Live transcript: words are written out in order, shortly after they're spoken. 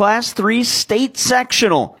Class 3 state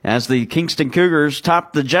sectional as the Kingston Cougars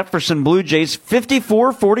topped the Jefferson Blue Jays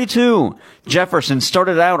 54-42. Jefferson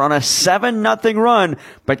started out on a 7-0 run,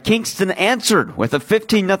 but Kingston answered with a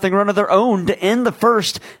 15-0 run of their own to end the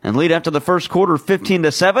first and lead after the first quarter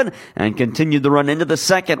 15-7 and continued the run into the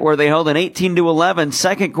second where they held an 18-11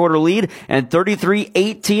 second quarter lead and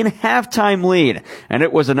 33-18 halftime lead. And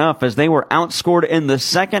it was enough as they were outscored in the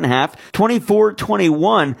second half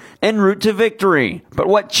 24-21 en route to victory. But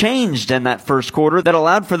what changed in that first quarter that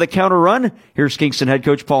allowed for the counter run? Here's Kingston head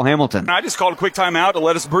coach Paul Hamilton. I just called a quick timeout to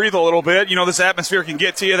let us breathe a little bit. You know, this atmosphere can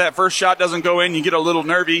get to you. That first shot doesn't go in, you get a little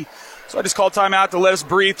nervy. So I just called timeout to let us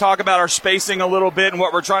breathe, talk about our spacing a little bit and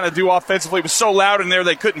what we're trying to do offensively. It was so loud in there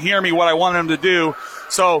they couldn't hear me what I wanted them to do.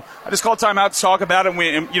 So I just called timeout to talk about it.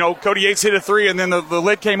 And Cody Yates hit a three, and then the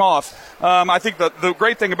lid came off. I think the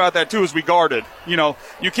great thing about that, too, is we guarded. You know,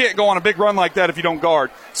 you can't go on a big run like that if you don't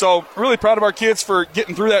guard. So really proud of our kids for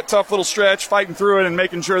getting through that tough little stretch, fighting through it, and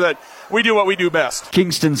making sure that we do what we do best.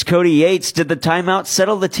 Kingston's Cody Yates, did the timeout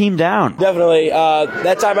settle the team down? Definitely.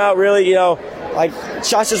 That timeout really,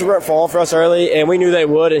 shots just weren't falling for us early, and we knew they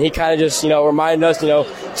would, and he kind of just, reminded us,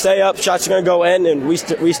 stay up, shots are going to go in, and we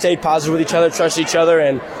stayed positive with each other, trusted each other,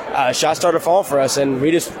 and shots started falling for us, and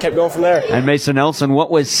we just kept going from there. And Mason Nelson, what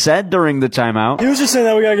was said during the timeout? He was just saying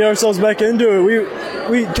that we got to get ourselves back into it.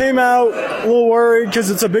 We came out a little worried because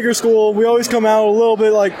it's a bigger school. We always come out a little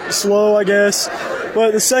bit slow, I guess.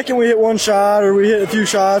 But the second we hit one shot or we hit a few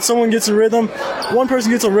shots, someone gets a rhythm. One person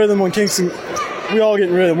gets a rhythm on Kingston. We all get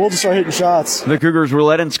in rhythm. We'll just start hitting shots. The Cougars were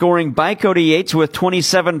led in scoring by Cody Yates with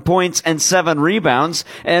 27 points and 7 rebounds,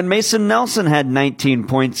 and Mason Nelson had 19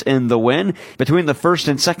 points in the win. Between the first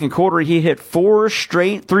and second quarter, he hit 4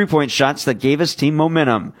 straight three-point shots that gave his team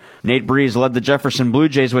momentum. Nate Breeze led the Jefferson Blue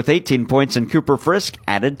Jays with 18 points, and Cooper Frisk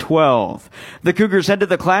added 12. The Cougars head to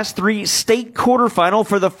the Class 3 state quarterfinal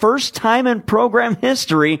for the first time in program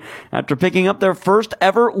history after picking up their first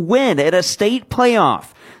ever win at a state playoff.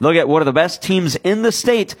 They'll get one of the best teams in the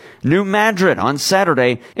state, New Madrid, on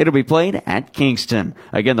Saturday. It'll be played at Kingston.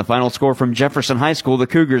 Again, the final score from Jefferson High School, the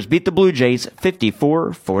Cougars beat the Blue Jays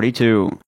 54-42.